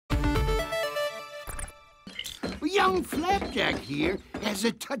Young Flapjack here has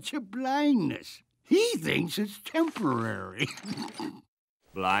a touch of blindness. He thinks it's temporary.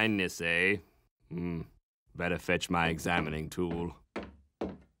 Blindness, eh? Better fetch my examining tool.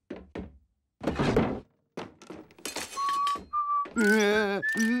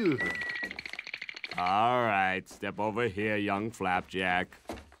 All right, step over here, young Flapjack.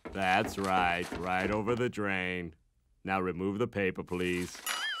 That's right over the drain. Now remove the paper, please.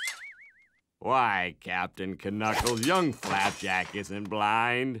 Why, Captain Knuckles, young Flapjack isn't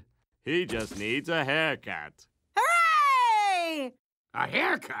blind. He just needs a haircut. Hooray! A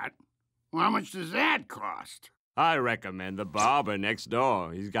haircut? Well, how much does that cost? I recommend the barber next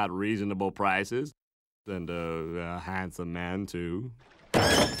door. He's got reasonable prices. And a handsome man, too.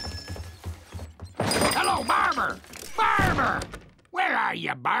 Hello, Barber! Barber! Where are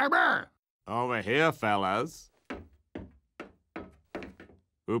you, Barber? Over here, fellas.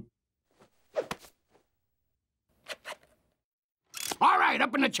 Oop. All right,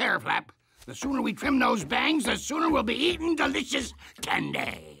 up in the chair, Flap. The sooner we trim those bangs, the sooner we'll be eating delicious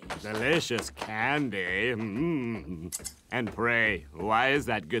candy. Delicious candy? And pray, why is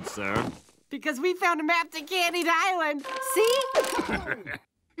that, good sir? Because we found a map to Candied Island. See?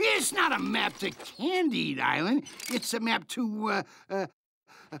 It's not a map to Candied Island. It's a map to, a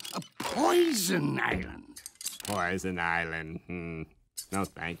Poison Island. Poison Island? No,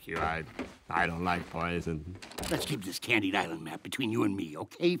 thank you. I don't like poison. Let's keep this Candied Island map between you and me,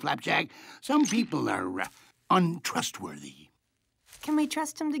 okay, Flapjack? Some people are untrustworthy. Can we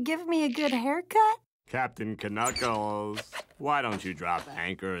trust him to give me a good haircut? Captain Knuckles, why don't you drop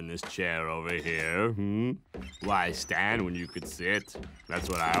anchor in this chair over here? Why stand when you could sit? That's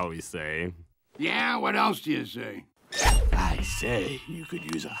what I always say. Yeah, what else do you say? I say you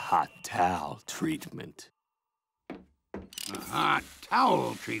could use a hot towel treatment. A hot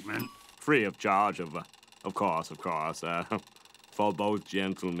towel treatment? Free of charge, of course. For both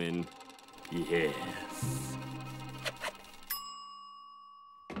gentlemen, yes.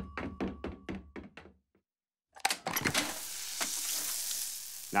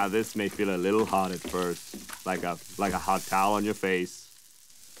 Now this may feel a little hot at first, like a hot towel on your face.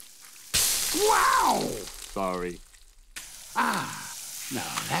 Wow! Sorry. Now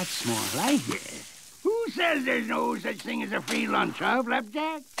that's more like it. Who says there's no such thing as a free lunch, huh,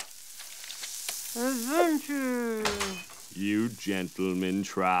 Flapjack? Adventure. You gentlemen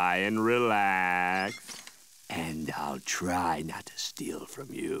try and relax. And I'll try not to steal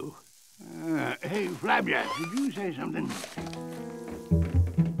from you. Hey, Flapjack, did you say something?